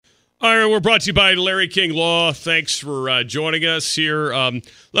All right, we're brought to you by Larry King Law. Thanks for joining us here.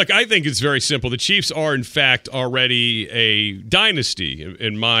 Look, I think it's very simple. The Chiefs are, in fact, already a dynasty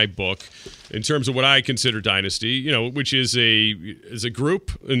in my book, in terms of what I consider dynasty. Which is a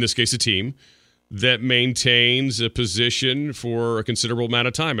group, in this case, a team that maintains a position for a considerable amount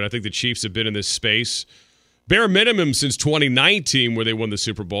of time. And I think the Chiefs have been in this space bare minimum since 2019, where they won the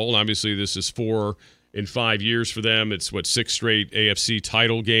Super Bowl. And obviously, this is 4 in 5 years for them. It's 6 straight AFC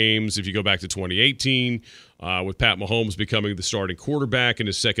title games. If you go back to 2018, with Pat Mahomes becoming the starting quarterback in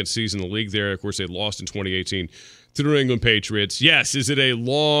his second season in the league there. Of course, they lost in 2018 to the New England Patriots. Yes, is it a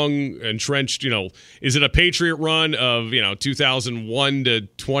long, entrenched, is it a Patriot run of, 2001 to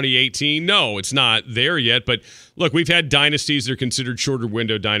 2018? No, it's not there yet. But look, we've had dynasties that are considered shorter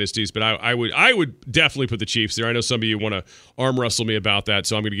window dynasties, but I would definitely put the Chiefs there. I know some of you want to arm wrestle me about that,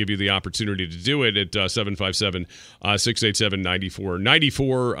 so I'm going to give you the opportunity to do it at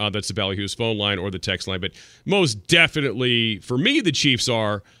 757-687-9494. That's the Valley Hughes phone line or the text line. But most definitely, for me, the Chiefs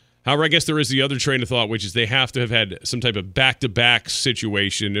are. However, I guess there is the other train of thought, which is they have to have had some type of back-to-back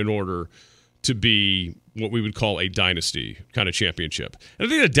situation in order to be what we would call a dynasty kind of championship. And I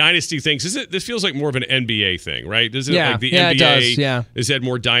think the dynasty thing, this feels like more of an NBA thing, right? Doesn't it? Like the NBA it does, has had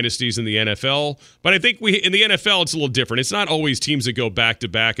more dynasties in the NFL. But I think in the NFL, it's a little different. It's not always teams that go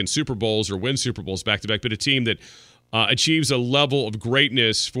back-to-back in Super Bowls or win Super Bowls back-to-back, but a team that achieves a level of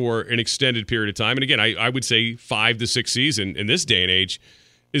greatness for an extended period of time. And again, I would say 5 to 6 seasons in this day and age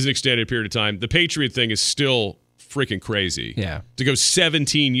is an extended period of time. The Patriot thing is still freaking crazy. Yeah. To go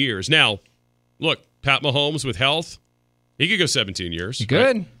 17 years. Now, look, Pat Mahomes with health, he could go 17 years. He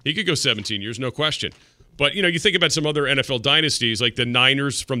could. Right? He could go 17 years, no question. But, you think about some other NFL dynasties, like the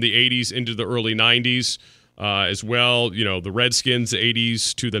Niners from the 80s into the early 90s as well. The Redskins,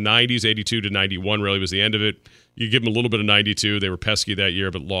 80s to the 90s, 82 to 91 really was the end of it. You give them a little bit of 92. They were pesky that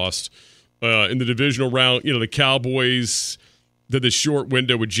year, but lost. In the divisional round, the Cowboys did the short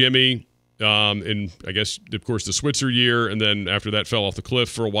window with Jimmy, and I guess, of course, the Switzer year, and then after that fell off the cliff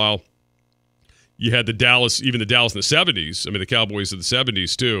for a while. You had the Dallas in the 70s. I mean, the Cowboys of the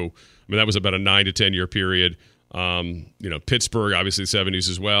 70s, too. I mean, that was about a 9 to 10 year period. Pittsburgh, obviously, 70s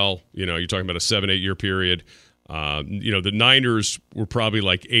as well. You're talking about a 7-8 year period. The Niners were probably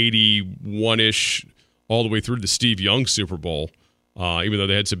like 81-ish all the way through the Steve Young Super Bowl. Even though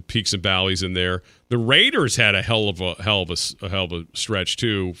they had some peaks and valleys in there. The Raiders had a hell of a stretch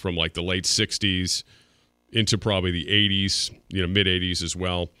too, from like the late 60s into probably the 80s, mid 80s as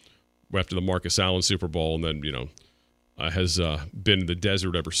well, after the Marcus Allen Super Bowl, and then has been in the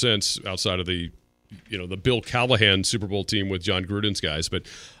desert ever since, outside of the Bill Callahan Super Bowl team with John Gruden's guys. But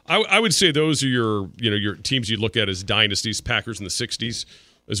I would say those are your teams you look at as dynasties. Packers in the 60s.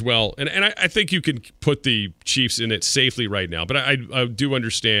 As well, and I think you can put the Chiefs in it safely right now, but I do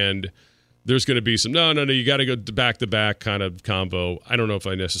understand there's going to be some no, you got to go back-to-back kind of combo. I don't know if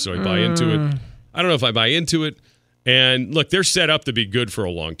I necessarily buy into it. I don't know if I buy into it. And look, they're set up to be good for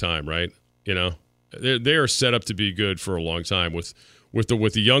a long time, right? They are set up to be good for a long time with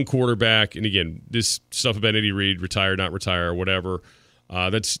the young quarterback. And again, this stuff about Andy Reid, retire, not retire, or whatever.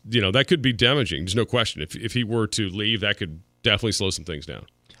 That's that could be damaging. There's no question. If he were to leave, that could definitely slow some things down.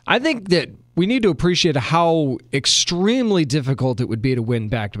 I think that we need to appreciate how extremely difficult it would be to win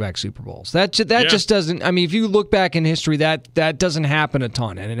back-to-back Super Bowls. That just doesn't. I mean, if you look back in history, that doesn't happen a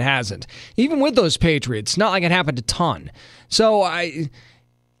ton, and it hasn't. Even with those Patriots, not like it happened a ton. So I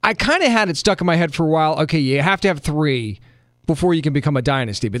kind of had it stuck in my head for a while. Okay, you have to have 3 before you can become a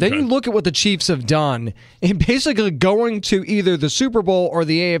dynasty. But then you look at what the Chiefs have done in basically going to either the Super Bowl or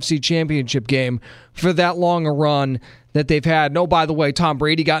the AFC Championship game for that long a run that they've had. No, by the way, Tom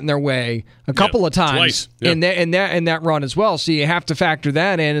Brady got in their way a couple of times in that run as well. So you have to factor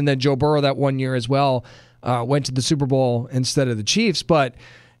that in. And then Joe Burrow that one year as well went to the Super Bowl instead of the Chiefs. But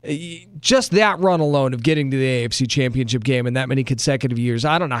just that run alone of getting to the AFC Championship game in that many consecutive years,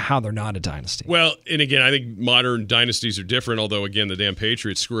 I don't know how they're not a dynasty. Well, and again, I think modern dynasties are different, although, again, the damn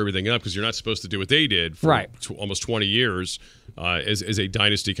Patriots screw everything up because you're not supposed to do what they did for almost 20 years as a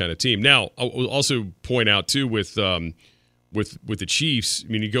dynasty kind of team. Now, I'll also point out, too, with the Chiefs, I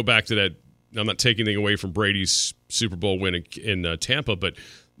mean, you go back to that, I'm not taking anything away from Brady's Super Bowl win in Tampa, but,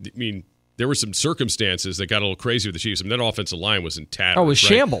 I mean, there were some circumstances that got a little crazy with the Chiefs. I mean, that offensive line was in tatters. Oh, it was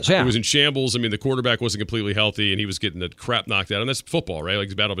shambles, yeah. It was in shambles. I mean, the quarterback wasn't completely healthy, and he was getting the crap knocked out. And that's football, right? Like,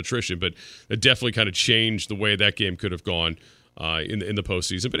 it's a battle of attrition. But it definitely kind of changed the way that game could have gone in the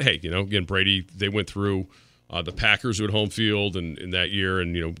postseason. But, hey, again, Brady, they went through the Packers who had home field in that year.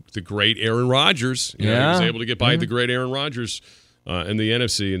 And, the great Aaron Rodgers. He was able to get by the great Aaron Rodgers in the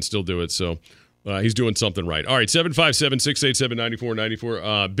NFC and still do it. So, He's doing something right. All right,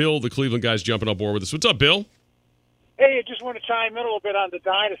 757-687-9494. Bill, the Cleveland guy's jumping on board with us. What's up, Bill? Hey, I just want to chime in a little bit on the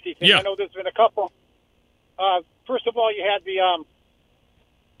dynasty thing. Yeah. I know there's been a couple. First of all, you had the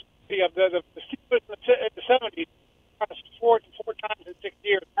Steelers in the 70s, four times in 6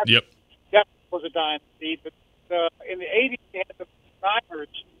 years. That was a dynasty. But in the 80s, you had the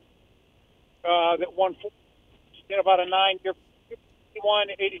Niners that won in about a 9-year, 51,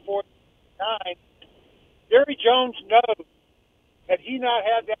 84, 9. Jerry Jones knows had he not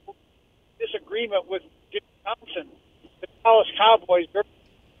had that disagreement with Jim Thompson, the Dallas Cowboys could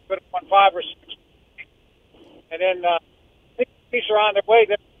have won 5 or 6. And then I think the Chiefs are on their way.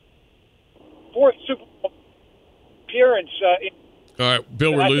 Their 4th Super Bowl appearance. All right,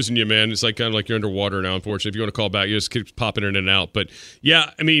 Bill, we're losing you, man. It's kind of like you're underwater now, unfortunately. If you want to call back, you just keep popping in and out. But,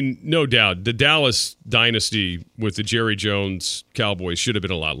 yeah, I mean, no doubt, the Dallas dynasty with the Jerry Jones Cowboys should have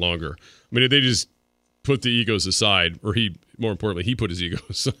been a lot longer. I mean, they just put the egos aside, or more importantly, he put his ego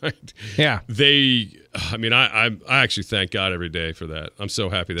aside. Yeah. I actually thank God every day for that. I'm so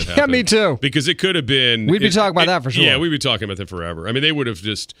happy that happened. Yeah, me too. Because it could have been. We'd be talking about that for sure. Yeah, we'd be talking about that forever. I mean, they would have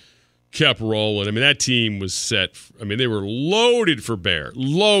just kept rolling. I mean, that team was set. They were loaded for bear.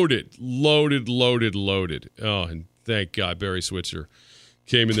 Loaded. Oh, and thank God Barry Switzer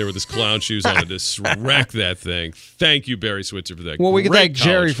came in there with his clown shoes on to just wreck that thing. Thank you, Barry Switzer, for that. Well, we can thank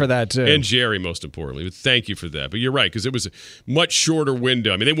Jerry for that, too. And Jerry, most importantly. But thank you for that. But you're right, because it was a much shorter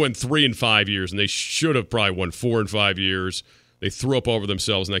window. I mean, they won 3 and 5 years, and they should have probably won 4 and 5 years. They threw up over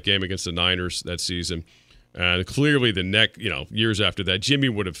themselves in that game against the Niners that season. And clearly the years after that, Jimmy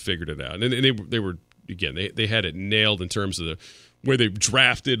would have figured it out. And they were, again, they had it nailed in terms of the way they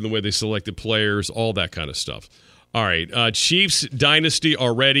drafted and the way they selected players, all that kind of stuff. All right, Chiefs dynasty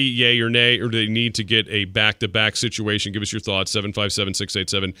already, yay or nay, or do they need to get a back-to-back situation? Give us your thoughts,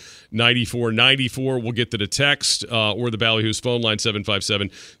 757-687-9494. We'll get to the text or the Ballyhoo's phone line,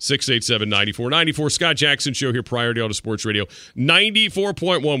 757-687-9494. Scott Jackson Show here, Priority Auto Sports Radio,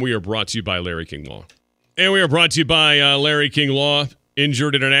 94.1. We are brought to you by Larry King Law. And we are brought to you by Larry King Law.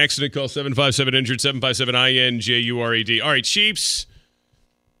 Injured in an accident, call 757-INJURED, 757-INJURED. All right, Chiefs.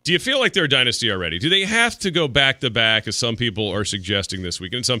 Do you feel like they're a dynasty already? Do they have to go back-to-back, as some people are suggesting this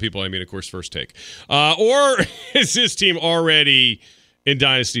week? And some people, of course, First Take. Or is this team already in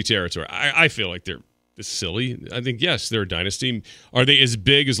dynasty territory? I feel like they're silly. I think, yes, they're a dynasty. Are they as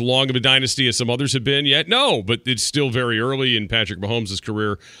big, as long of a dynasty as some others have been yet? No, but it's still very early in Patrick Mahomes'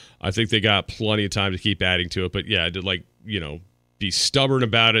 career. I think they got plenty of time to keep adding to it. But, yeah, to, be stubborn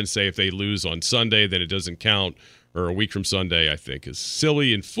about it and say if they lose on Sunday, then it doesn't count, or a week from Sunday, I think is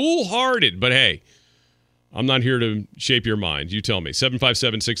silly and foolhardy. But, hey, I'm not here to shape your mind. You tell me.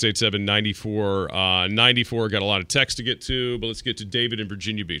 757-687-9494. Got a lot of text to get to, but let's get to David in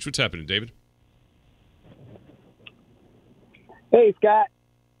Virginia Beach. What's happening, David? Hey, Scott.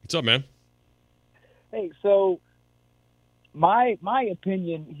 What's up, man? Hey, so my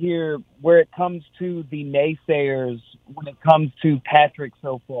opinion here where it comes to the naysayers when it comes to Patrick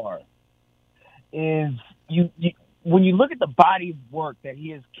so far is when you look at the body of work that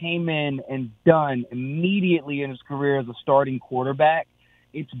he has came in and done immediately in his career as a starting quarterback,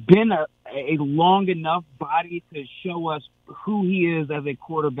 it's been a long enough body to show us who he is as a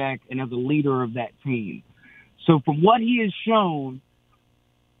quarterback and as a leader of that team. So from what he has shown,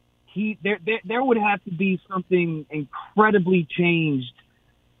 there would have to be something incredibly changed,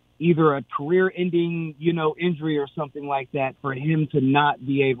 either a career-ending, injury or something like that, for him to not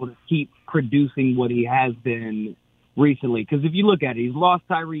be able to keep producing what he has been recently. Because if you look at it, he's lost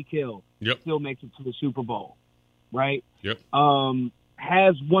Tyreek Hill, still makes it to the Super Bowl, right? Yep.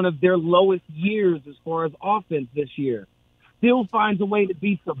 Has one of their lowest years as far as offense this year. Still finds a way to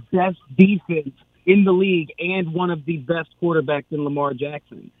beat the best defense in the league and one of the best quarterbacks in Lamar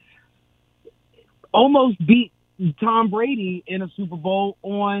Jackson. Almost beat Tom Brady in a Super Bowl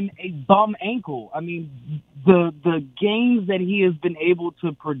on a bum ankle. I mean, the games that he has been able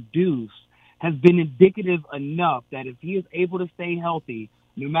to produce has been indicative enough that if he is able to stay healthy,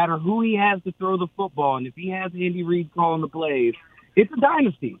 no matter who he has to throw the football, and if he has Andy Reid calling the plays, it's a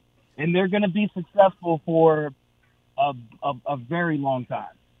dynasty, and they're going to be successful for a very long time.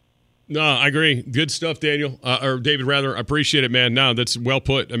 No, I agree. Good stuff, Daniel. Or David, rather. I appreciate it, man. No, that's well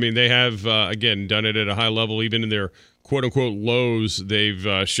put. I mean, they have, again, done it at a high level. Even in their quote-unquote lows,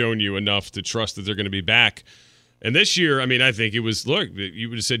 they've shown you enough to trust that they're going to be back. And this year, I think it was, look, you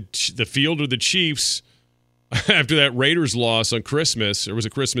would have said the field or the Chiefs after that Raiders loss on Christmas, or was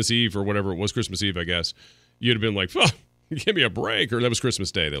it Christmas Eve or whatever it was, Christmas Eve, I guess. You'd have been like, oh, give me a break. Or that was Christmas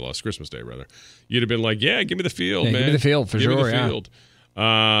Day. They lost Christmas Day, rather. You'd have been like, yeah, give me the field, man. Give me the field, for sure, Give me the field.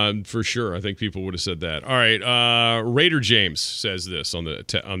 For sure. I think people would have said that. All right. Raider James says this on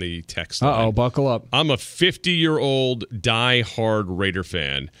the text line. Uh-oh, buckle up. I'm a 50-year-old die-hard Raider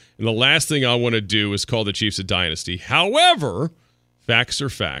fan, and the last thing I want to do is call the Chiefs a dynasty. However, facts are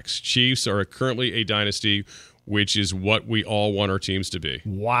facts. Chiefs are currently a dynasty, which is what we all want our teams to be.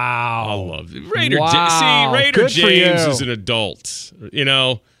 Wow. I love it. Raider Good James is an adult,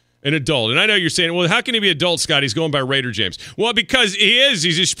 an adult. And I know you're saying, well, how can he be adult, Scott? He's going by Raider James. Well, because he is.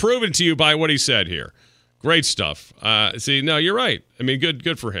 He's just proven to you by what he said here. Great stuff. No, you're right. I mean,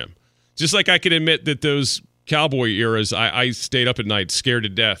 good for him. Just like I can admit that those Cowboy eras, I stayed up at night scared to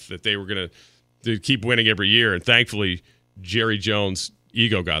death that they were going to keep winning every year. And thankfully, Jerry Jones'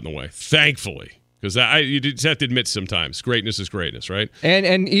 ego got in the way. Thankfully. Because you just have to admit sometimes greatness is greatness, right?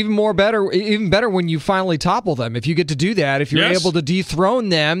 And even better when you finally topple them. If you get to do that, if you're able to dethrone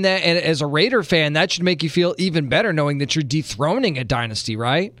them, and as a Raider fan, that should make you feel even better knowing that you're dethroning a dynasty,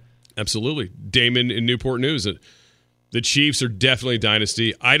 right? Absolutely. Damon in Newport News. The Chiefs are definitely a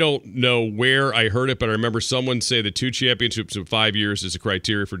dynasty. I don't know where I heard it, but I remember someone say the 2 championships in 5 years is a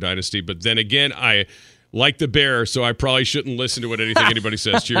criteria for dynasty. But then again, I like the Bear, so I probably shouldn't listen to anything anybody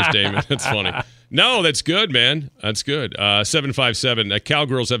says. Cheers, Damon. That's funny. No, that's good, man. That's good. 757.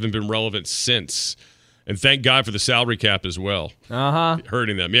 Cowgirls haven't been relevant since. And thank God for the salary cap as well.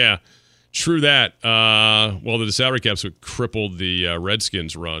 Hurting them. Yeah. True that. The salary caps would crippled the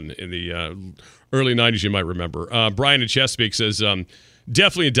Redskins run in the early 90s, you might remember. Brian in Chesapeake says,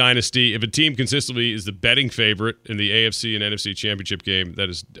 definitely a dynasty. If a team consistently is the betting favorite in the AFC and NFC championship game, that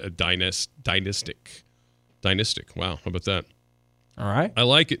is a dynastic. Dynastic. Wow. How about that? All right. I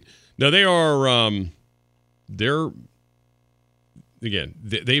like it. No, they are.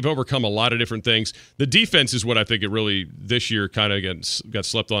 They've overcome a lot of different things. The defense is what I think it really this year kind of got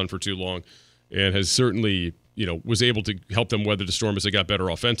slept on for too long, and has certainly was able to help them weather the storm as they got better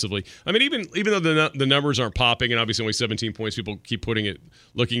offensively. I mean, even though the numbers aren't popping, and obviously only 17 points, people keep looking at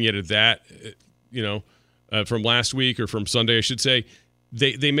that, from last week or from Sunday, I should say.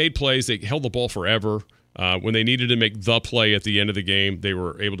 They made plays. They held the ball forever. When they needed to make the play at the end of the game, they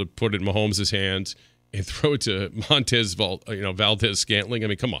were able to put it in Mahomes' hands and throw it to Valdez-Scantling. I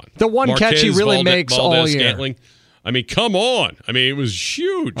mean, come on. The one catch he really makes all year. Scantling. I mean, come on. I mean, it was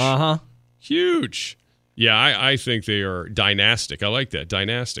huge. Huge. Yeah, I think they are dynastic. I like that.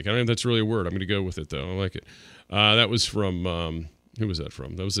 Dynastic. I don't know if that's really a word. I'm going to go with it, though. I like it. That was from who was that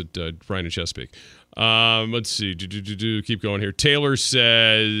from? That was at Brian and Chesapeake. Let's see. Keep going here. Taylor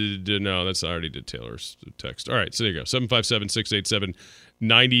said, no, I already did Taylor's text. All right, so there you go.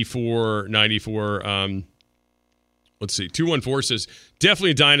 757-687-9494. Let's see. 214 says,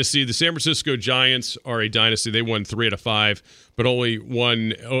 definitely a dynasty. The San Francisco Giants are a dynasty. They won 3 out of 5, but only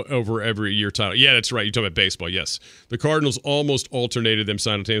one over every year title. Yeah, that's right. You're talking about baseball. Yes. The Cardinals almost alternated them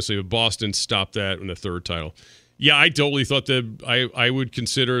simultaneously, but Boston stopped that in the 3rd title. Yeah, I totally thought that I would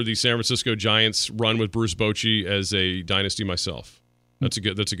consider the San Francisco Giants run with Bruce Bochy as a dynasty myself. That's a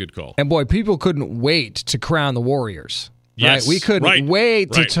good call. And boy, people couldn't wait to crown the Warriors. Yes, right? We couldn't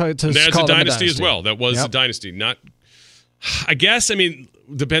wait to call them a dynasty as well. That was a dynasty. Not, I guess. I mean,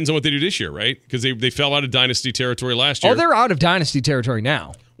 depends on what they do this year, right? Because they fell out of dynasty territory last year. Oh, they're out of dynasty territory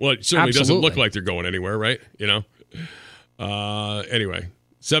now. Well, it certainly doesn't look like they're going anywhere, right? Anyway.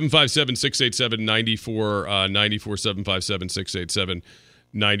 757-687-9494,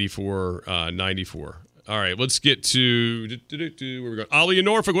 757-687-9494. All right, let's get to where we go. Ollie in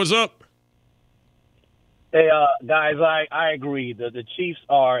Norfolk, what's up? Hey, guys, I agree. The Chiefs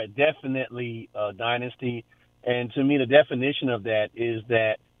are definitely a dynasty, and to me, the definition of that is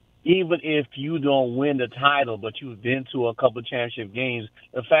that even if you don't win the title, but you've been to a couple of championship games,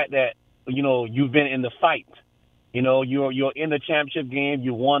 the fact that you've been in the fight. You're in the championship game.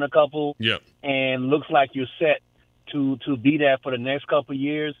 You won a couple, and looks like you're set to be there for the next couple of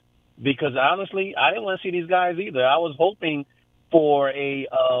years. Because honestly, I didn't want to see these guys either. I was hoping for a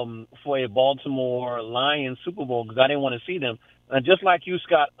Baltimore Lions Super Bowl because I didn't want to see them. And just like you,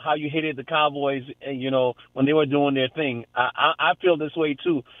 Scott, how you hated the Cowboys, when they were doing their thing, I feel this way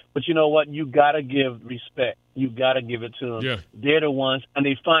too. But you know what? You gotta give respect. You gotta give it to them. Yeah. They're the ones, and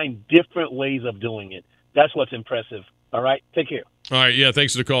they find different ways of doing it. That's what's impressive. All right? Take care. All right. Yeah,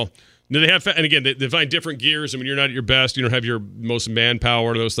 thanks for the call. Now they have, and again, they find different gears. And when you're not at your best, you don't have your most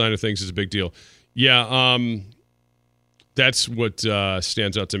manpower, those kind of things is a big deal. Yeah, that's what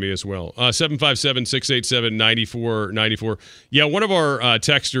stands out to me as well. 757-687-9494. Yeah, one of our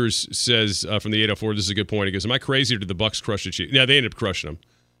texters says from the 804, this is a good point. He goes, am I crazy or did the Bucks crush the Chiefs? Yeah, they ended up crushing them.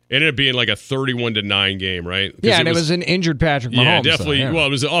 It ended up being like a 31-9 game, right? Yeah, and it was an injured Patrick Mahomes. Yeah, definitely. Well, it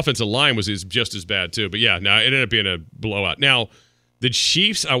was the offensive line was just as bad too. But yeah, no, it ended up being a blowout. Now, The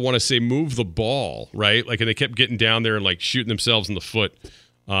Chiefs, I want to say, moved the ball, right? Like, and they kept getting down there and like shooting themselves in the foot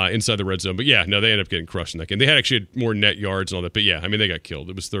inside the red zone. But yeah, no, they ended up getting crushed in that game. They had actually more net yards and all that. But yeah, I mean, they got killed.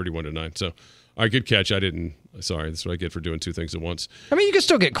 It was 31-9. So, all right, good catch. Sorry, that's what I get for doing two things at once. I mean, you could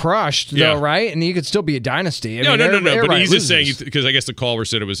still get crushed, though, right? And you could still be a dynasty. No. But he's just saying, because I guess the caller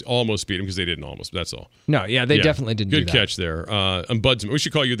said it was almost beat him because they didn't almost. That's all. No, yeah, they definitely didn't do that. Good catch there. Ombudsman. We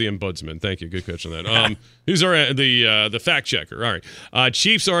should call you the Ombudsman. Thank you. Good catch on that. Who's the fact checker? All right.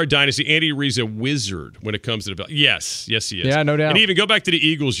 Chiefs are a dynasty. Andy Reid's a wizard when it comes to the belt. Yes, he is. Yeah, no doubt. And even go back to the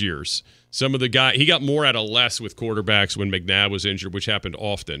Eagles years. Some of the guy he got more out of less with quarterbacks when McNabb was injured, which happened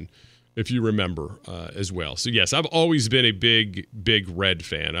often, if you remember, as well. So, yes, I've always been a big Red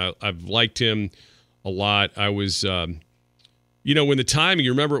fan. I've liked him a lot. I was, when the timing,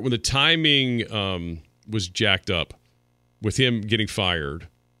 you remember when the timing was jacked up with him getting fired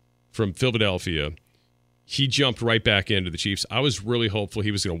from Philadelphia, he jumped right back into the Chiefs. I was really hopeful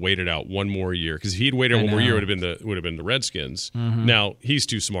he was going to wait it out one more year, because if he'd waited one more year, it would have been the Redskins. Mm-hmm. Now, he's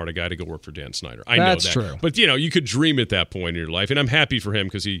too smart a guy to go work for Dan Snyder. I know that. That's true. But, you could dream at that point in your life, and I'm happy for him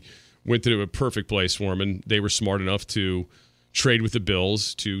because he went to a perfect place for him, and they were smart enough to trade with the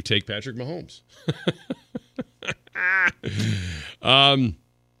Bills to take Patrick Mahomes.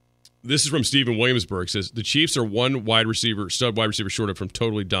 This is from Stephen Williamsburg. Says, the Chiefs are one stud wide receiver short of from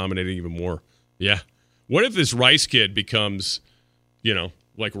totally dominating even more. Yeah. What if this Rice kid becomes,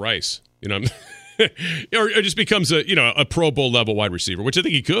 like Rice, or just becomes a Pro Bowl level wide receiver, which I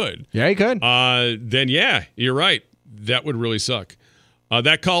think he could. Yeah, he could. Then, yeah, you're right. That would really suck.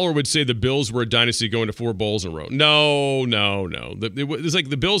 That caller would say the Bills were a dynasty going to 4 bowls in a row. No. It's like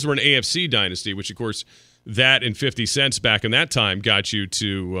the Bills were an AFC dynasty, which, of course, that and 50 cents back in that time got you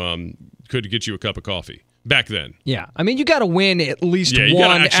to could get you a cup of coffee back then. Yeah. I mean, you got to win at least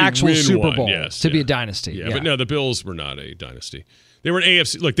one actual Super Bowl to be a dynasty. Yeah, but no, the Bills were not a dynasty. They were an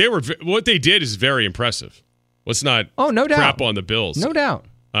AFC. Look, what they did is very impressive. Let's not no doubt. crap on the Bills. No doubt.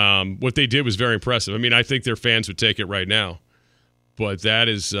 What they did was very impressive. I mean, I think their fans would take it right now. But that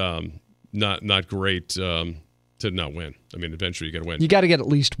is not great to not win. I mean, eventually you got to win. You got to get at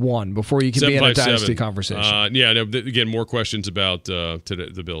least one before you can be in a dynasty conversation. Again, more questions about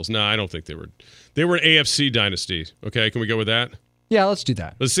the Bills. No, I don't think they were. They were an AFC dynasty. Okay, can we go with that? Yeah, let's do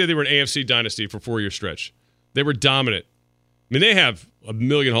that. Let's say they were an AFC dynasty for a 4-year stretch. They were dominant. I mean, they have a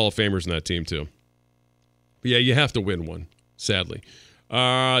million Hall of Famers in that team too. But yeah, you have to win one, sadly.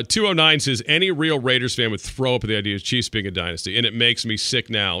 209 says, any real Raiders fan would throw up at the idea of Chiefs being a dynasty, and it makes me sick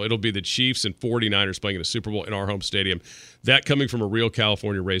now. It'll be the Chiefs and 49ers playing in a Super Bowl in our home stadium. That coming from a real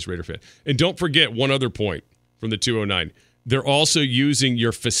California-raised Raider fan. And don't forget one other point from the 209. They're also using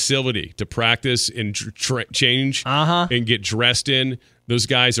your facility to practice and change and get dressed in. Those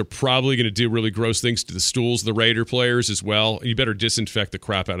guys are probably going to do really gross things to the stools of the Raider players as well. You better disinfect the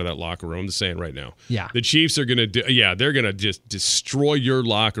crap out of that locker room. I'm just saying right now. Yeah. The Chiefs are going to they're going to just destroy your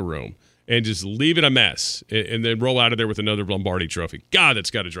locker room and just leave it a mess and then roll out of there with another Lombardi trophy. God, that's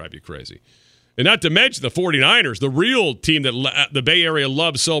got to drive you crazy. And not to mention the 49ers, the real team that the Bay Area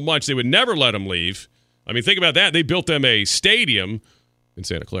loves so much, they would never let them leave. I mean, think about that. They built them a stadium in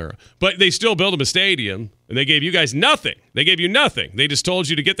Santa Clara. But they still built them a stadium, and they gave you guys nothing. They gave you nothing. They just told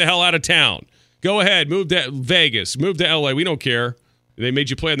you to get the hell out of town. Go ahead, move to Vegas, move to L.A. We don't care. They made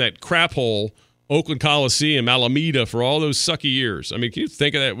you play in that crap hole, Oakland Coliseum, Alameda, for all those sucky years. I mean, can you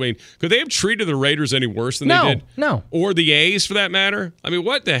think of that? I mean, could they have treated the Raiders any worse than they did? No. Or the A's, for that matter? I mean,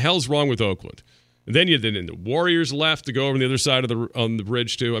 what the hell's wrong with Oakland? And then the Warriors left to go over on the other side of on the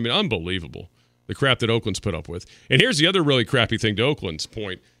bridge, too. I mean, unbelievable. The crap that Oakland's put up with. And here's the other really crappy thing to Oakland's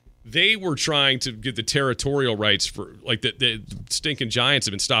point. They were trying to get the territorial rights for, like, the stinking Giants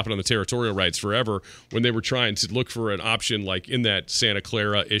have been stopping on the territorial rights forever when they were trying to look for an option like in that Santa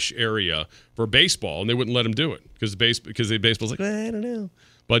Clara-ish area for baseball, and they wouldn't let them do it because the baseball's like, I don't know.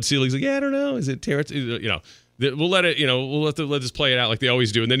 Bud Selig's like, I don't know. Is it territorial? We'll let it, we'll let this play it out like they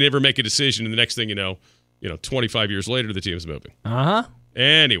always do, and they never make a decision, and the next thing you know, 25 years later, the team's moving.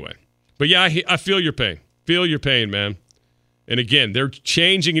 Anyway. But yeah, I feel your pain. Feel your pain, man. And again, they're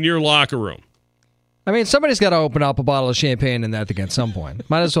changing in your locker room. I mean, somebody's got to open up a bottle of champagne in that thing at some point.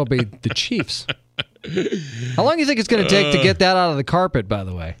 Might as well be the Chiefs. How long do you think it's going to take to get that out of the carpet, by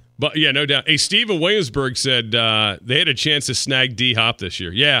the way? But yeah, no doubt. Hey, Stephen Williamsburg said they had a chance to snag D-Hop this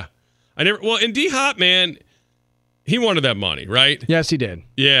year. Yeah. And D-Hop, man, he wanted that money, right? Yes, he did.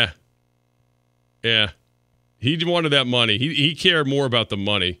 Yeah. He wanted that money. He cared more about the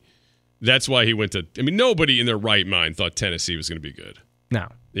money. That's why he went to – I mean, nobody in their right mind thought Tennessee was going to be good. No.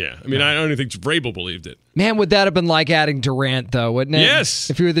 Yeah. I mean, I don't even think Vrabel believed it. Man, would that have been like adding Durant, though, wouldn't it?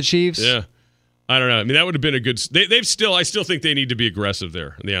 Yes. If you were the Chiefs? Yeah. I don't know. I mean, that would have been a good. I still think they need to be aggressive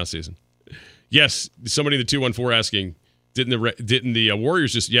there in the offseason. Yes, somebody in the 214 asking, didn't the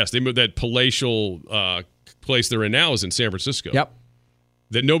Warriors just? Yes, they moved that palatial place they're in now is in San Francisco. Yep.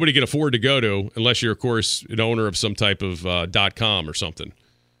 That nobody can afford to go to unless you're, of course, an owner of some type of .com or something,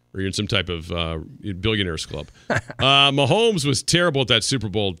 or you're in some type of billionaires club. Mahomes was terrible at that Super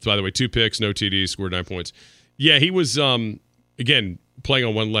Bowl. By the way, 2 picks, no TDs, scored 9 points. Yeah, he was again playing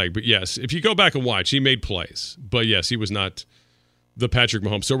on one leg. But yes, if you go back and watch, he made plays. But yes, he was not the Patrick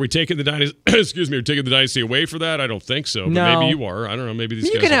Mahomes. So are we taking the dynasty? Excuse me, we're taking the dynasty away for that? I don't think so. But no. Maybe you are. I don't know. Maybe these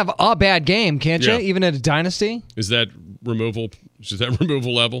you guys can have a bad game, can't you? Even at a dynasty. Is that removal? Is that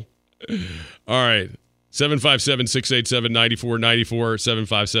removal level? All right.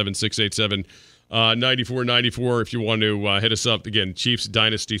 757-687-9494. 757-687-9494. If you want to hit us up again, Chiefs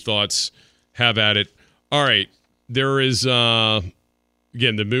dynasty thoughts. Have at it. All right. There is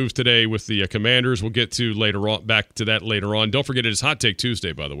again the move today with the Commanders. We'll get to later on. Back to that later on. Don't forget it is Hot Take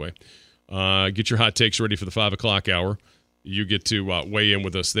Tuesday. By the way, get your hot takes ready for the 5 o'clock hour. You get to weigh in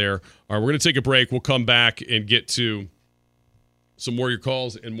with us there. All right. We're going to take a break. We'll come back and get to some more of your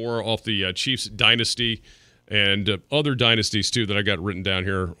calls and more off the Chiefs dynasty and other dynasties too that I got written down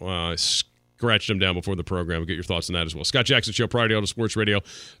here. Scratched them down before the program. We'll get your thoughts on that as well. Scott Jackson Show, Priority Auto Sports Radio,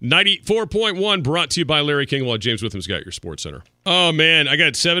 94.1, brought to you by Larry King. While James Witham's got your Sports Center. Oh, man, I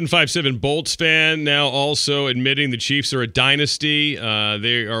got 757 Bolts fan now also admitting the Chiefs are a dynasty.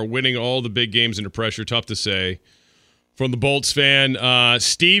 They are winning all the big games under pressure. Tough to say. From the Bolts fan,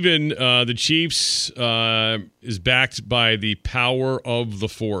 Steven, the Chiefs is backed by the power of the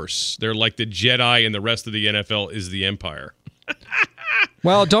Force. They're like the Jedi, and the rest of the NFL is the Empire.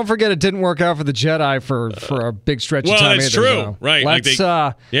 Well, don't forget it didn't work out for the Jedi for a big stretch of time. Well, that's true, so right? Let's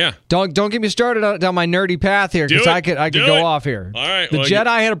yeah. Don't get me started down my nerdy path here because I could go off here. All right, the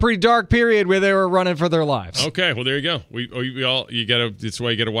Jedi had a pretty dark period where they were running for their lives. Okay, well there you go. You gotta. That's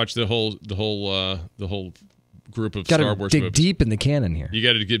why you gotta watch the whole group of Star Wars dig movies. Deep in the canon here. You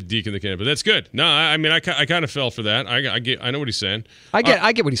got to get deep in the canon, but that's good. No, I mean I kind of fell for that. I know what he's saying. I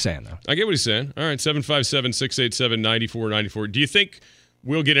get what he's saying though. I get what he's saying. All right, 757-687-9494. Do you think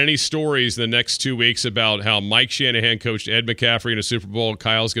we'll get any stories in the next 2 weeks about how Mike Shanahan coached Ed McCaffrey in a Super Bowl?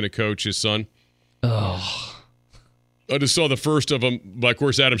 Kyle's going to coach his son. Oh. I just saw the first of them. But of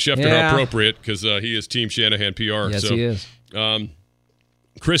course, Adam Schefter, how appropriate, because he is Team Shanahan PR. Yes, he is.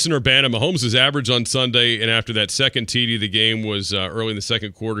 Chris and Urbana, Mahomes' average on Sunday, and after that second TD, the game was early in the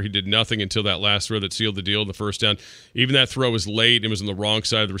second quarter. He did nothing until that last throw that sealed the deal, the first down. Even that throw was late and was on the wrong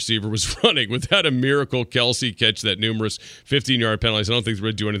side. The receiver was running. Without a miracle Kelsey catch that numerous 15-yard penalties, I don't think they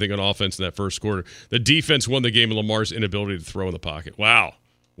would do anything on offense in that first quarter. The defense won the game in Lamar's inability to throw in the pocket. Wow.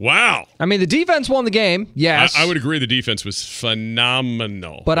 I mean, the defense won the game, yes. I would agree the defense was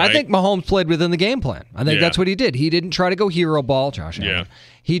phenomenal. But right? I think Mahomes played within the game plan. I think that's what he did. He didn't try to go hero ball, Josh Allen. Yeah.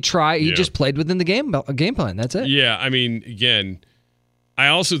 He just played within the game plan. That's it. Yeah, I mean, again, I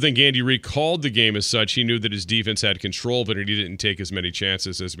also think Andy Reid called the game as such. He knew that his defense had control, but he didn't take as many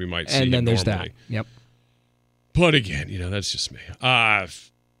chances as we might see. And then there's normally. that. Yep. But again, that's just me. I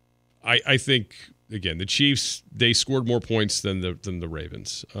think, again, the Chiefs, they scored more points than the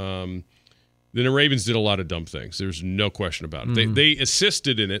Ravens. The Ravens did a lot of dumb things. There's no question about it. Mm-hmm. They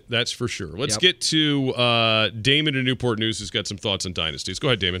assisted in it, that's for sure. Let's get to Damon in Newport News, who's got some thoughts on dynasties. Go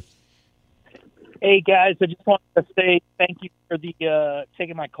ahead, Damon. Hey, guys. I just wanted to say thank you for the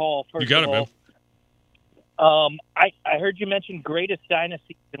taking my call. First you got of it, all. Man. I heard you mention greatest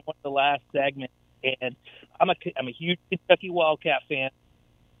dynasty in one of the last segments, and I'm a huge Kentucky Wildcat fan,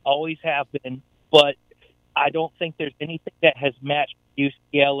 always have been, but I don't think there's anything that has matched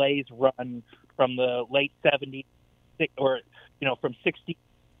UCLA's run from the late 70s, or from 60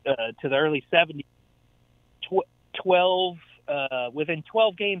 to the early 70s. 12 within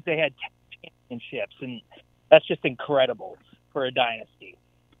 12 games they had 10 championships, and that's just incredible for a dynasty.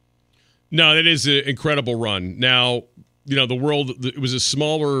 No, that is an incredible run. Now, the world, it was a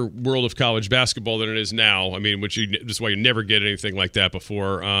smaller world of college basketball than it is now. I mean, that's why you never get anything like that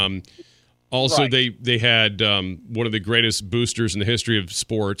before. Also, right. they had one of the greatest boosters in the history of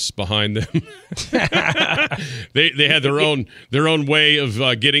sports behind them. they had their own way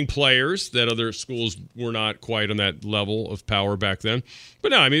of getting players that other schools were not quite on that level of power back then.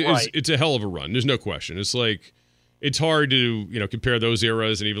 But no, I mean it's a hell of a run. There's no question. It's like it's hard to compare those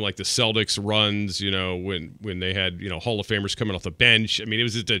eras and even like the Celtics runs. When they had Hall of Famers coming off the bench. I mean, it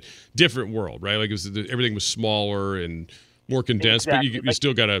was just a different world, right? Like everything was smaller and more condensed, exactly. But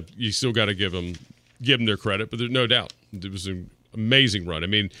you still gotta give them their credit. But there's no doubt it was Amazing run. I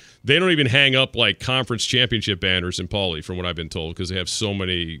mean, they don't even hang up like conference championship banners in Pauley, from what I've been told, because they have so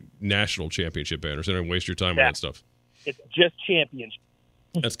many national championship banners. They don't waste your time on that stuff. It's just championship.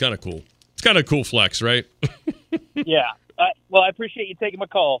 That's kind of cool. It's kind of cool flex, right? Yeah. Well, I appreciate you taking my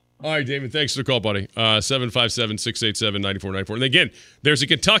call. All right, David, thanks for the call, buddy. 757-687-9494. And again, there's a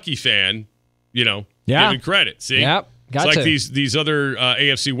Kentucky fan, giving credit. See? Yep. It's like these other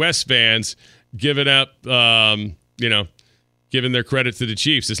AFC West fans giving up, giving their credit to the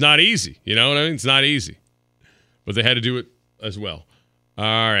Chiefs. It's not easy. You know what I mean? It's not easy. But they had to do it as well. All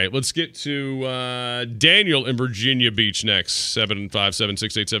right, let's get to Daniel in Virginia Beach next.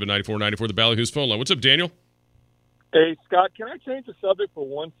 757-687-9494, the Ballyhoo's phone line. What's up, Daniel? Hey, Scott, can I change the subject for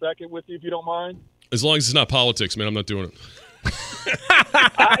 1 second with you, if you don't mind? As long as it's not politics, man, I'm not doing it.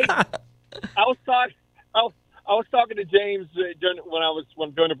 I was talking to James during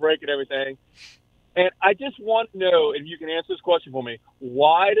the break and everything, and I just want to know if you can answer this question for me.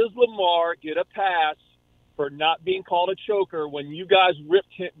 Why does Lamar get a pass for not being called a choker when you guys ripped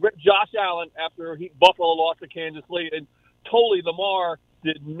Josh Allen after Buffalo lost to Kansas City, and totally Lamar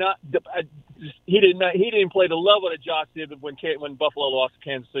did not. He didn't play the level that Josh did when Buffalo lost to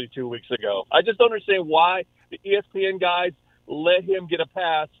Kansas City 2 weeks ago. I just don't understand why the ESPN guys let him get a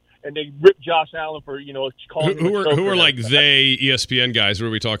pass and they ripped Josh Allen for calling him a choker. Who are like they ESPN guys? What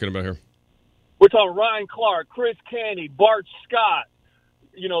are we talking about here? We're talking Ryan Clark, Chris Canty, Bart Scott.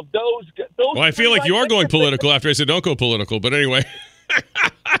 Those. Well, I feel like you are going political after I said don't go political, but anyway.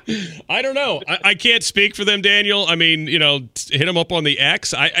 I don't know. I can't speak for them, Daniel. I mean, hit him up on the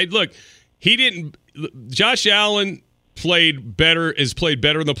X. I look, he didn't. Josh Allen has played better in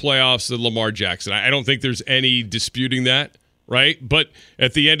the playoffs than Lamar Jackson. I don't think there's any disputing that, right? But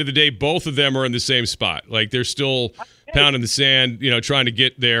at the end of the day, both of them are in the same spot. Like they're still pounding the sand, trying to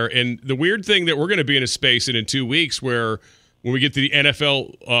get there. And the weird thing that we're going to be in a space in 2 weeks where when we get to the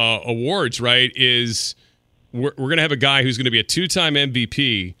NFL awards, right, is we're going to have a guy who's going to be a 2-time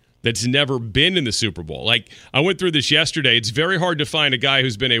MVP that's never been in the Super Bowl. Like, I went through this yesterday. It's very hard to find a guy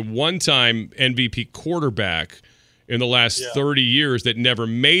who's been a 1-time MVP quarterback in the last 30 years that never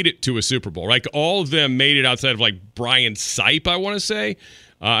made it to a Super Bowl. Like, all of them made it outside of, like, Brian Sipe, I want to say.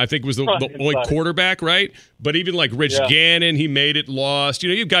 I think was the only quarterback, right? But even like Rich Gannon, he made it, lost.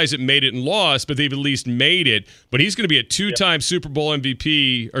 You have guys that made it and lost, but they've at least made it. But he's going to be a 2-time Super Bowl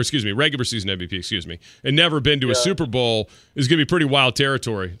MVP, regular season MVP, and never been to a Super Bowl is going to be pretty wild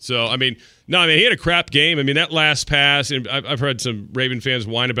territory. So, he had a crap game. I mean, that last pass, and I've heard some Raven fans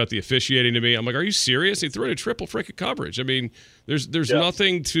whine about the officiating to me. I'm like, are you serious? He threw in a triple frickin' coverage. I mean, there's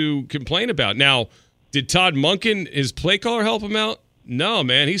nothing to complain about. Now, did Todd Monken, his play caller, help him out? No,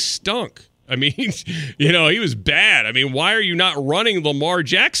 man, he stunk. I mean, he was bad. I mean, why are you not running Lamar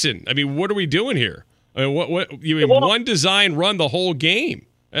Jackson? I mean, what are we doing here? I mean, what you mean one design run the whole game?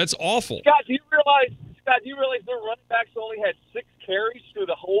 That's awful. Scott, do you realize their running backs only had 6 carries through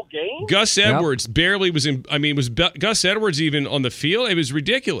the whole game? Gus Edwards barely was in. I mean, was Gus Edwards even on the field? It was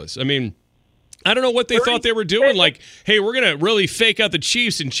ridiculous. I mean, I don't know what they thought they were doing. Like, hey, we're going to really fake out the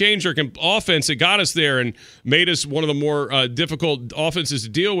Chiefs and change our offense that got us there and made us one of the more difficult offenses to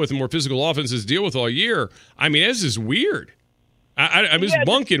deal with and more physical offenses to deal with all year. I mean, this is weird.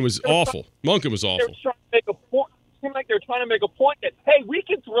 Monken was awful. Monken was awful. They were trying to make a point. It seemed like they were trying to make a point that, hey, we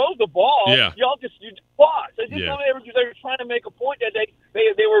can throw the ball. Yeah. You just watch. They were trying to make a point that they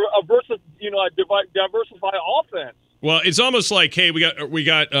were a diversified offense. Well, it's almost like, hey, we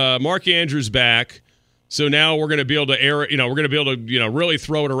got Mark Andrews back, so now we're going to be able to really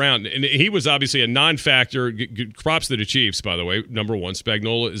throw it around. And he was obviously a non-factor. Props to the Chiefs, by the way. Number one,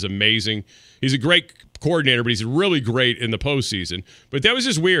 Spagnuolo is amazing. He's a great coordinator, but he's really great in the postseason. But that was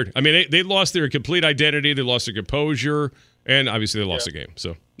just weird. I mean, they lost their complete identity. They lost their composure, and obviously they lost the game.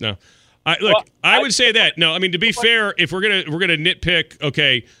 So no, I would say that. No, I mean, to be fair, if we're gonna nitpick,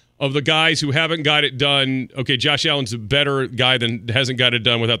 okay, of the guys who haven't got it done, okay, Josh Allen's a better guy than hasn't got it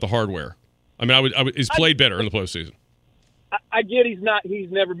done without the hardware. I mean, he's played better in the postseason. I get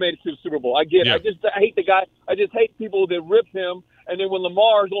he's never made it to the Super Bowl. I get it. I hate the guy. I just hate people that rip him. And then when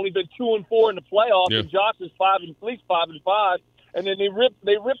Lamar's only been 2-4 in the playoffs, and Josh is at least 5-5, and then they rip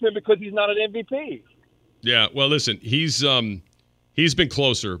him because he's not an MVP. Yeah. Well, listen, he's been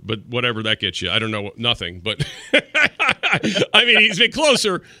closer, but whatever that gets you, I don't know, nothing. But I mean, he's been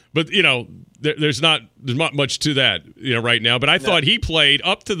closer, but there's not much to that, right now. But I thought he played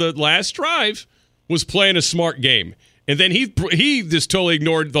up to the last drive, was playing a smart game. And then he just totally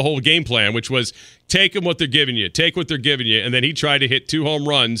ignored the whole game plan, which was take what they're giving you. And then he tried to hit 2 home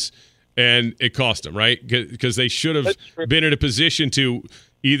runs, and it cost him, right? Because they should have been in a position to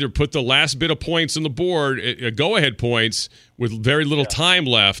either put the last bit of points on the board, go-ahead points, with very little time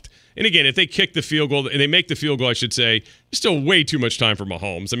left. And again, if they kick the field goal, and they make the field goal, I should say, there's still way too much time for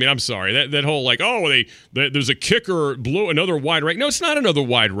Mahomes. I mean, I'm sorry. That whole there's a kicker blew another wide right. No, it's not another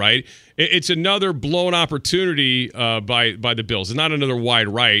wide right. It's another blown opportunity by the Bills. It's not another wide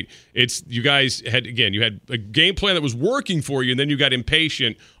right. It's you guys you had a game plan that was working for you, and then you got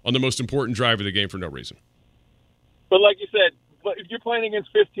impatient on the most important drive of the game for no reason. But like you said, if you're playing against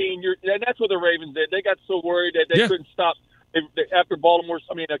 15, that's what the Ravens did. They got so worried that they couldn't stop. After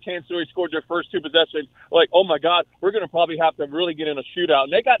Kansas City scored their first 2 possessions, like, oh my God, we're going to probably have to really get in a shootout.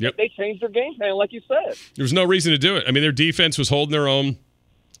 And they changed their game plan, like you said. There was no reason to do it. I mean, their defense was holding their own.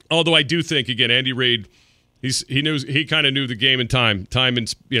 Although I do think, again, Andy Reid, he kind of knew the game and time,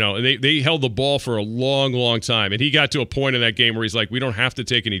 and they held the ball for a long, long time. And he got to a point in that game where he's like, we don't have to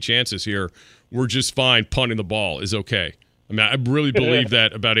take any chances here. We're just fine. Punting the ball is okay. I mean, I really believe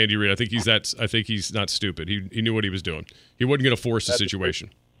that about Andy Reid. I think he's not stupid. He knew what he was doing. He wasn't going to force the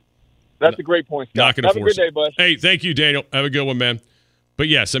situation. That's a great point, Scott. Not going to force it. Have a good day, bud. Hey, thank you, Daniel. Have a good one, man. But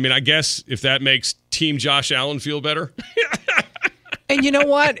yes, I mean, I guess if that makes Team Josh Allen feel better. And you know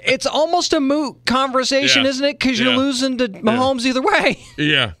what? It's almost a moot conversation, isn't it? Because you're losing to Mahomes either way.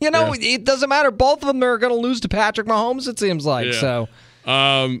 Yeah. It doesn't matter. Both of them are going to lose to Patrick Mahomes, it seems like. Yeah. So.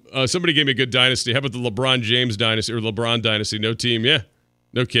 Somebody gave me a good dynasty. How about the LeBron James dynasty or LeBron dynasty? No team. Yeah.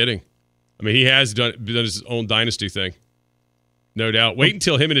 No kidding. I mean, he has done his own dynasty thing. No doubt. Wait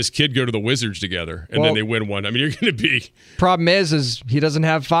until him and his kid go to the Wizards together, and then they win one. I mean, you're going to be... Problem is he doesn't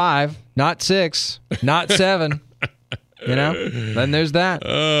have 5, not 6, not 7. Then there's that.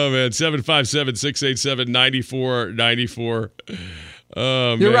 Oh, man. 757-687-9494.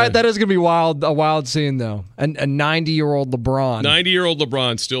 Oh, You're right. That is going to be a wild scene, though. And a 90-year-old LeBron. 90-year-old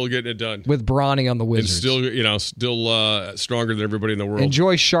LeBron still getting it done. With Bronny on the Wizards. And still stronger than everybody in the world.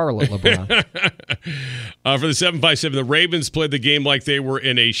 Enjoy Charlotte, LeBron. For the 757, the Ravens played the game like they were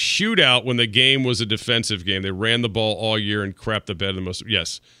in a shootout when the game was a defensive game. They ran the ball all year and crapped the bed the most.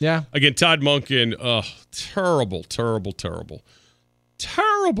 Yes. Yeah. Again, Todd Monken, terrible.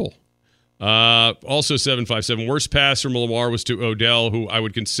 Also 757, worst pass from Lamar was to Odell, who I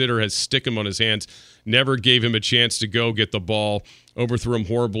would consider has stickum on his hands. Never gave him a chance to go get the ball. Overthrew him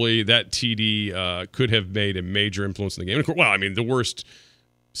horribly. That TD could have made a major influence in the game. Well, I mean, the worst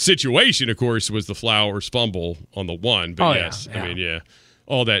situation, of course, was the Flowers fumble on the one. But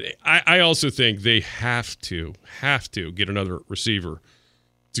all that. I also think they have to get another receiver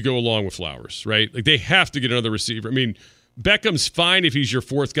to go along with Flowers, right? Like, they have to get another receiver. I mean, Beckham's fine if he's your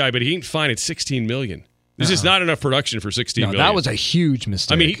 4th guy, but he ain't fine at $16 million. There's just not enough production for $16 million. That was a huge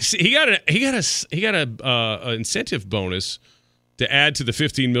mistake. I mean, he got a incentive bonus to add to the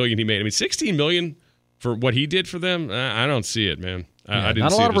 $15 million he made. I mean, $16 million for what he did for them. I don't see it, man. I didn't see it.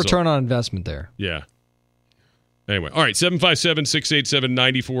 Not a lot of return on investment there. Yeah. Anyway, all right.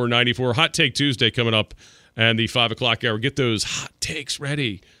 757-687-9494. Hot Take Tuesday coming up, and the 5 o'clock hour. Get those hot takes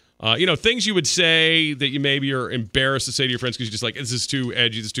ready. Things you would say that you maybe are embarrassed to say to your friends because you're just like, this is too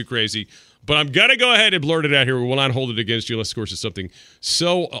edgy, this is too crazy. But I'm going to go ahead and blurt it out here. We will not hold it against you unless, of course, it's something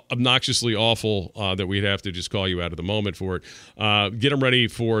so obnoxiously awful that we'd have to just call you out of the moment for it. Get them ready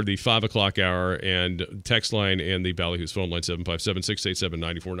for the 5 o'clock hour and text line and the Ballyhoo's phone line,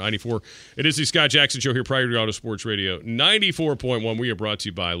 757-687-9494. It is the Scott Jackson Show here, Priority Auto Sports Radio, 94.1. We are brought to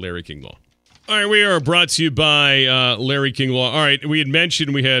you by Larry King Law. All right, we are brought to you by Larry King Law. All right, we had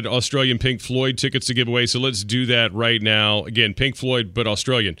mentioned we had Australian Pink Floyd tickets to give away, so let's do that right now. Again, Pink Floyd, but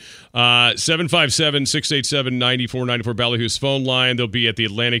Australian. 757-687-9494, Ballyhoo's phone line. They'll be at the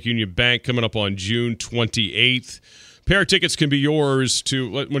Atlantic Union Bank coming up on June 28th. Pair of tickets can be yours to,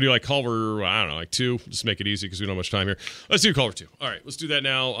 what do you like, caller, I don't know, like 2? Just make it easy because we don't have much time here. Let's do caller 2. All right, let's do that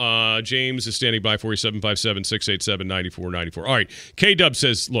now. James is standing by for you, 757-687-9494. All right, K-Dub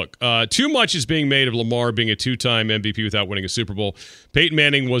says, look, too much is being made of Lamar being a 2-time MVP without winning a Super Bowl. Peyton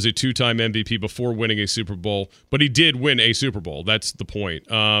Manning was a 2-time MVP before winning a Super Bowl, but he did win a Super Bowl. That's the point.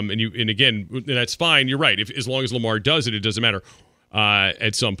 And again, that's fine. You're right. As long as Lamar does it, it doesn't matter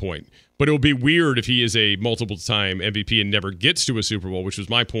at some point. But it will be weird if he is a multiple-time MVP and never gets to a Super Bowl, which was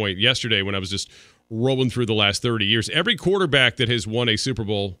my point yesterday when I was just rolling through the last 30 years. Every quarterback that has won a Super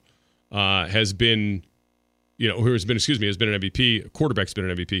Bowl has been an MVP. A quarterback's been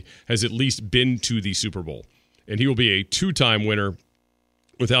an MVP, has at least been to the Super Bowl. And he will be a 2-time winner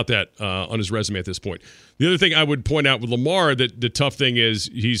without that on his resume at this point. The other thing I would point out with Lamar, that the tough thing is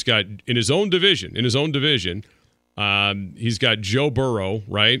he's got, in his own division, he's got Joe Burrow,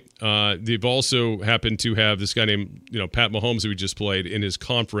 right? They've also happened to have this guy named, Pat Mahomes, who we just played in his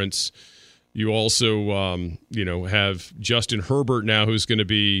conference. You also, have Justin Herbert now, who's going to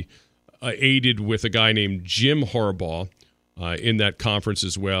be aided with a guy named Jim Harbaugh in that conference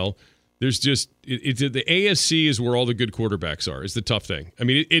as well. There's just the AFC is where all the good quarterbacks are. Is the tough thing. I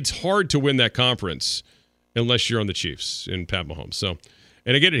mean, it's hard to win that conference unless you're on the Chiefs and Pat Mahomes. So,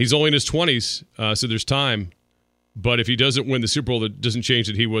 and again, he's only in his 20s, so there's time. But if he doesn't win the Super Bowl, that doesn't change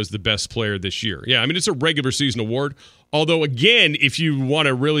that he was the best player this year. Yeah, I mean, it's a regular season award. Although, again, if you want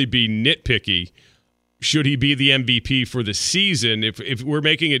to really be nitpicky, should he be the MVP for the season? If we're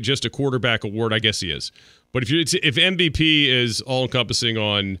making it just a quarterback award, I guess he is. But if MVP is all-encompassing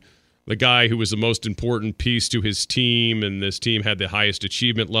on the guy who was the most important piece to his team, and this team had the highest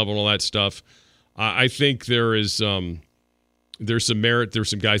achievement level and all that stuff, I think there's some merit. There's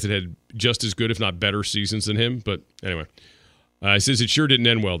some guys that had just as good, if not better, seasons than him. But anyway, it says it sure didn't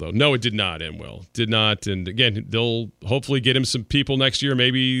end well, though. No, it did not end well. Did not. And again, they'll hopefully get him some people next year.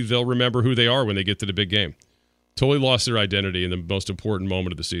 Maybe they'll remember who they are when they get to the big game. Totally lost their identity in the most important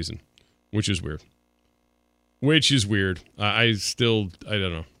moment of the season, which is weird. I don't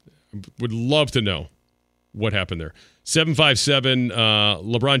know. Would love to know what happened there. 757,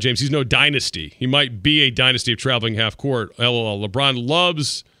 LeBron James, he's no dynasty. He might be a dynasty of traveling half court. LOL.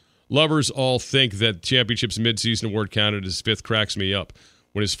 LeBron lovers all think that championships midseason award counted as fifth cracks me up.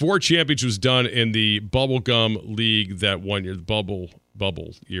 When his 4 championships was done in the bubblegum league that 1 year, the bubble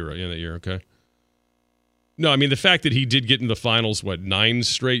era, in that year, okay? No, I mean, the fact that he did get in the finals, 9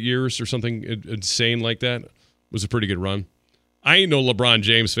 straight years or something insane like that, was a pretty good run. I ain't no LeBron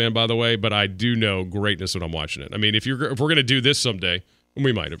James fan, by the way, but I do know greatness when I'm watching it. I mean, if we're going to do this someday, and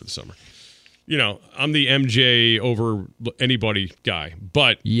we might over the summer, I'm the MJ over anybody guy.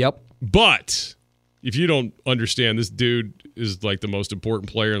 But if you don't understand, this dude is like the most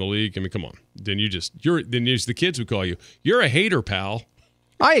important player in the league. I mean, come on. Then there's the kids who call you. You're a hater, pal.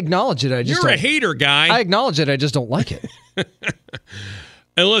 I acknowledge it. You're a hater, guy. I acknowledge it. I just don't like it.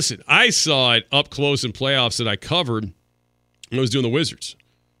 And listen, I saw it up close in playoffs that I covered when I was doing the Wizards.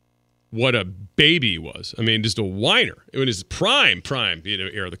 What a baby he was. I mean, just a whiner. In his prime,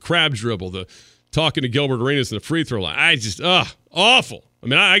 era, the crab dribble, the talking to Gilbert Arenas in the free throw line. Awful. I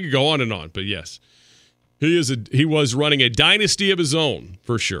mean, I could go on and on, but yes. He was running a dynasty of his own,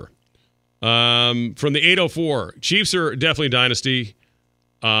 for sure. From the 804, Chiefs are definitely a dynasty,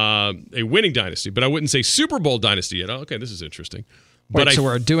 a winning dynasty, but I wouldn't say Super Bowl dynasty yet. Oh, okay, this is interesting. So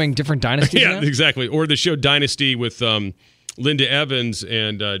we're doing different dynasties Yeah, now? Exactly. Or the show Dynasty with Linda Evans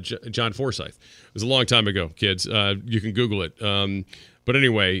and John Forsythe. It was a long time ago, kids. You can Google it. But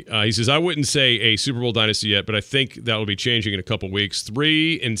anyway, he says, I wouldn't say a Super Bowl dynasty yet, but I think that will be changing in a couple weeks.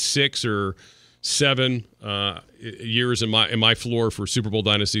 3 and 6 or 7 years in my floor for Super Bowl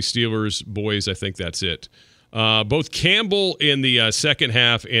dynasty. Steelers, boys, I think that's it. Both Campbell in the second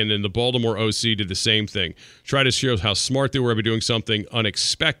half and in the Baltimore OC did the same thing. Try to show how smart they were by doing something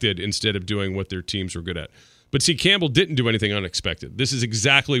unexpected instead of doing what their teams were good at. But see, Campbell didn't do anything unexpected. This is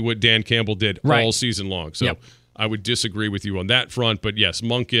exactly what Dan Campbell did all season long. So I would disagree with you on that front. But yes,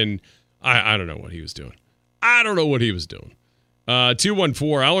 Monken, I don't know what he was doing.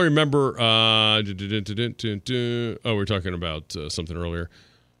 214, I only remember, we were talking about something earlier.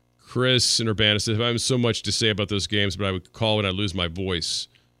 Chris and Urbana said, I have so much to say about those games, but I would call when I lose my voice.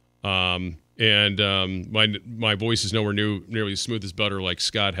 My voice is nowhere nearly as smooth as butter like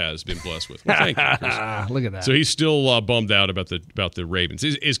Scott has been blessed with. Well, thank you, Chris. Look at that. So he's still bummed out about the Ravens.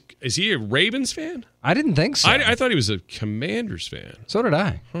 Is he a Ravens fan? I didn't think so. I thought he was a Commanders fan. So did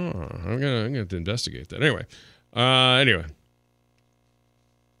I. I'm gonna have to investigate that. Anyway.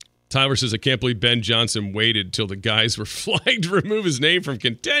 Tyler says, I can't believe Ben Johnson waited till the guys were flagged to remove his name from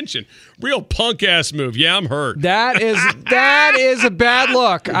contention. Real punk-ass move. Yeah, I'm hurt. That is a bad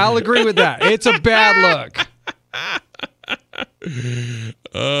look. I'll agree with that. It's a bad look.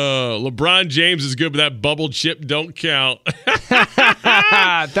 LeBron James is good, but that bubble chip don't count.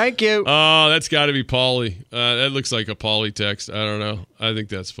 Thank you. Oh, that's got to be Paulie. That looks like a Paulie text. I don't know. I think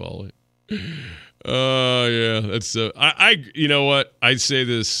that's Paulie. Oh, yeah. That's you know what? I say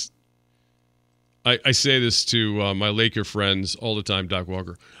this to my Laker friends all the time, Doc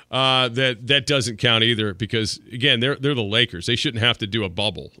Walker, that doesn't count either because, again, they're the Lakers. They shouldn't have to do a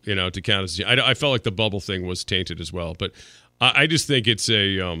bubble, to count as – I felt like the bubble thing was tainted as well. But I just think it's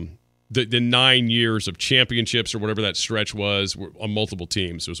the 9 years of championships or whatever that stretch was on multiple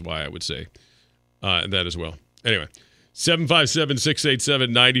teams was why I would say that as well. Anyway.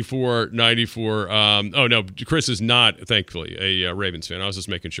 757-687-9494. Oh, no, Chris is not, thankfully, a Ravens fan. I was just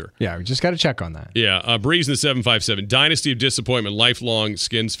making sure. Yeah, we just got to check on that. Yeah, Breeze in the 757. Dynasty of Disappointment, lifelong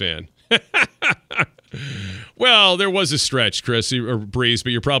Skins fan. Well, there was a stretch, Chris, or Breeze,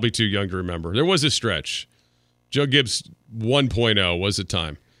 but you're probably too young to remember. There was a stretch. Joe Gibbs 1.0 was the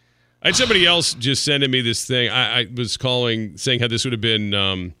time. I had somebody else just sending me this thing. I was saying how this would have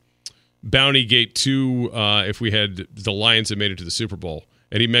been Bounty Gate 2 if the Lions had made it to the Super Bowl.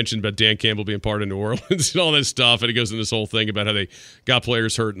 And he mentioned about Dan Campbell being part of New Orleans and all this stuff. And he goes into this whole thing about how they got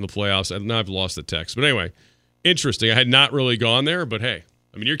players hurt in the playoffs. Now I've lost the text. But anyway, interesting. I had not really gone there, but hey.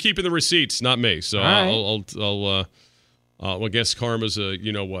 I mean, you're keeping the receipts, not me. So right. I guess karma's a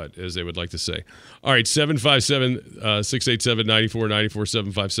you-know-what, as they would like to say. All right,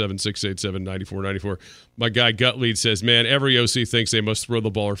 757-687-9494, 757-687-9494. My guy Gutlead says, man, every OC thinks they must throw the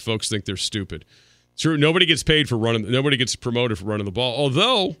ball or folks think they're stupid. True, nobody gets paid for running. Nobody gets promoted for running the ball,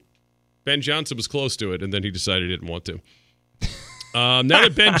 although Ben Johnson was close to it, and then he decided he didn't want to. Now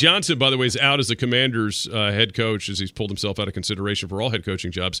that Ben Johnson, by the way, is out as the Commanders' head coach, as he's pulled himself out of consideration for all head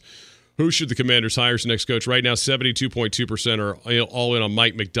coaching jobs, who should the Commanders hire as next coach? Right now, 72.2% are all in on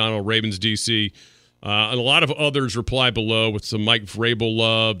Mike McDonald, Ravens DC. And a lot of others reply below with some Mike Vrabel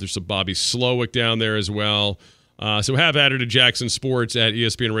love. There's some Bobby Slowick down there as well. So have added to Jackson Sports at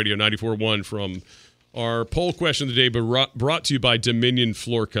ESPN Radio 94.1 from our poll question of the day, brought to you by Dominion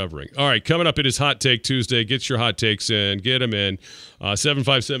Floor Covering. All right, coming up, it is Hot Take Tuesday. Get your hot takes in. Get them in.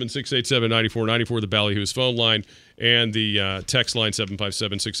 757-687-9494, the Ballyhoo's phone line, and the text line,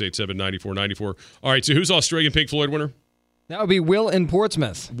 757-687-9494. All right, so who's Australian Pink Floyd winner? That would be Will in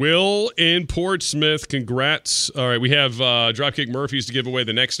Portsmouth. Will in Portsmouth. Congrats. All right, we have Dropkick Murphys to give away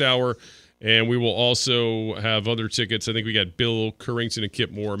the next hour. And we will also have other tickets. I think we got Bill Currington and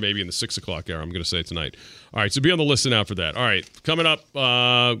Kip Moore maybe in the 6 o'clock hour, I'm going to say tonight. All right, so be on the listen out for that. All right, coming up,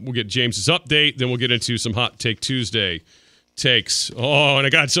 we'll get James's update. Then we'll get into some Hot Take Tuesday takes. Oh, and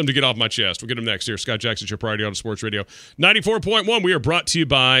I got something to get off my chest. We'll get him next here. Scott Jackson, your Priority Auto Sports Radio. 94.1, we are brought to you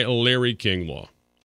by Larry King Law.